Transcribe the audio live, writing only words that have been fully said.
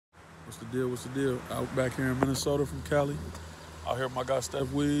What's the deal? What's the deal? Out back here in Minnesota from Cali. Out here with my guy Steff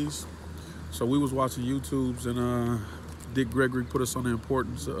Weez. So we was watching YouTubes and Dick Gregory put us on the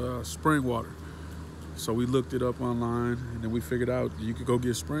importance of spring water. So we looked it up online and then we figured out you could go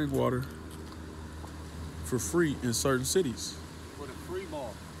get spring water for free in certain cities. For the free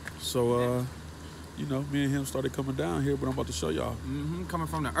ball. So, you know, me and him started coming down here, but I'm about to show y'all. Coming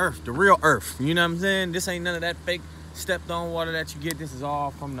from the earth, the real earth. You know what I'm saying? This ain't none of that fake stepped on water that you get. This is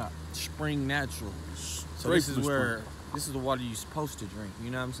all from the spring natural. So this is where, this is the water you're supposed to drink.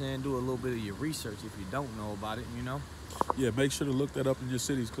 You know what I'm saying? Do a little bit of your research if you don't know about it, you know? Yeah, make sure to look that up in your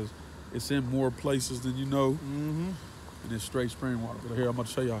cities because it's in more places than you know. And it's straight spring water. But here, I'm about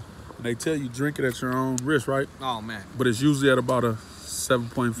to show y'all. And they tell you drink it at your own risk, right? Oh, man. But it's usually at about a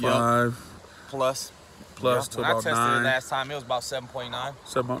 7.5. Plus To about 9. I tested it last time, it was about 7.9.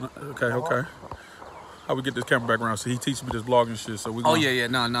 7. Okay. How we get this camera back around? So he teaches me this vlogging shit. So we. Oh yeah,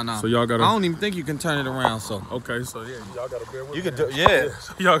 no. So y'all gotta. I don't even think you can turn it around. So. Okay, so yeah, y'all gotta bear with me. You can do, yeah.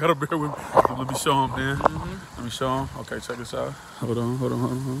 So y'all gotta bear with me. Let me show him, then. Let me show him. Okay, check this out. Hold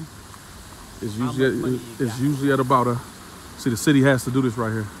on. It's usually at about a. See, the city has to do this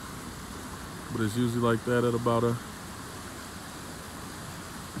right here, but it's usually like that at about a.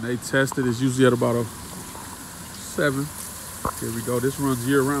 And they test it. It's usually at about a 7. Here we go. This runs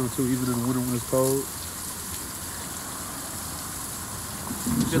year round too, even in the winter when it's cold.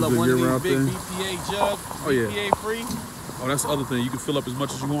 Fill up one of these big BPA jugs, BPA free. Oh, that's the other thing. You can fill up as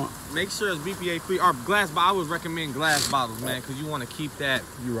much as you want. Make sure it's BPA free or glass. But I would recommend glass bottles, man, because you want to keep that.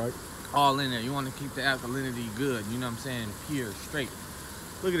 You're right. All in there. You want to keep the alkalinity good. You know what I'm saying? Pure, straight.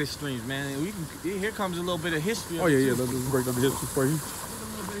 Look at the streams, man. Here comes a little bit of history. Oh yeah. Let's break down the history for you.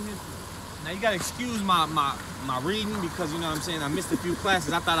 Now you gotta excuse my reading because you know what I'm saying, I missed a few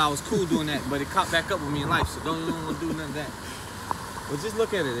classes. I thought I was cool doing that, but it caught back up with me in life, so don't want to do none of that. But just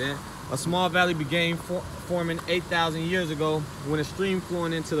look at it, man. A small valley began forming 8,000 years ago when a stream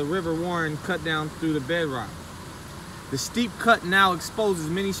flowing into the River Warren cut down through the bedrock. The steep cut now exposes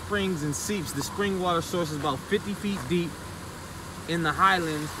many springs and seeps. The spring water source is about 50 feet deep in the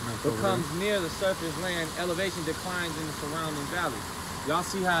highlands, becomes near the surface land, elevation declines in the surrounding valleys. Y'all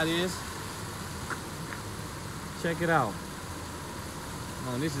see how it is? Check it out.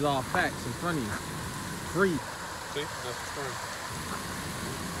 Oh, this is all facts in front of you. Free. See, that's the spring.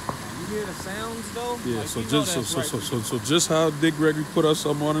 You hear the sounds though? Yeah. Like, So just how Dick Gregory put us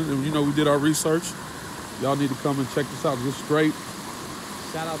up on it, and you know we did our research. Y'all need to come and check this out. Just straight.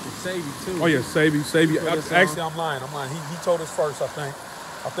 Shout out to Savy too. Oh yeah, Savy. Actually, I'm lying. He told us first. I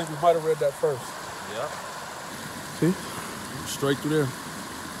think we might have read that first. Yeah. See, straight through there.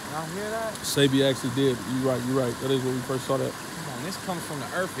 Y'all hear that? Savy actually did. You're right. That is where we first saw that. Come on, this comes from the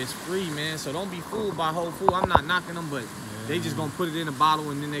earth. It's free, man. So don't be fooled by Whole Food. I'm not knocking them, but they just gonna put it in a bottle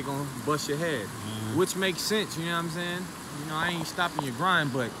and then they gonna bust your head, which makes sense. You know what I'm saying? You know, I ain't stopping your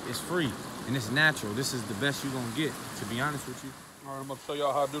grind, but it's free and it's natural. This is the best you're gonna get, to be honest with you. All right, I'm gonna show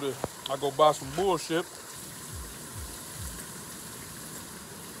y'all how to do this. I go buy some bullshit.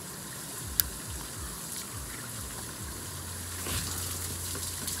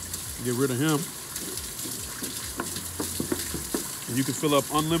 Get rid of him. And you can fill up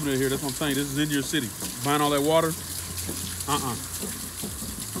unlimited here. That's what I'm saying. This is in your city. Buying all that water?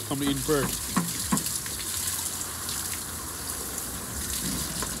 Come to Eden Prairie.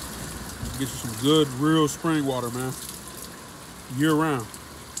 Get you some good, real spring water, man. Year round.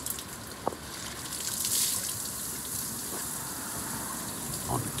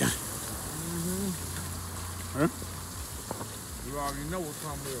 On the game. Huh? You already know what's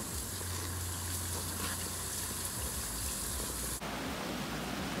on there.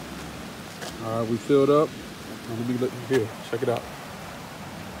 All right, we filled up. Let me look here. Check it out.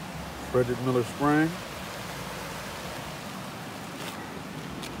 Fredrick Miller Spring.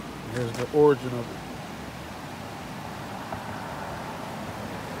 Here's the origin of it.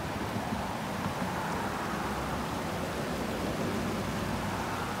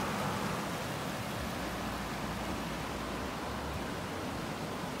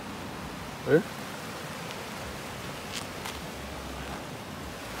 There.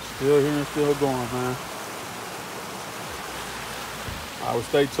 Still here and still going, man. I would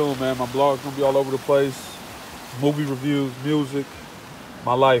stay tuned, man. My blog's gonna be all over the place. Movie reviews, music,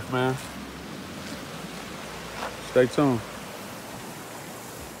 my life, man. Stay tuned.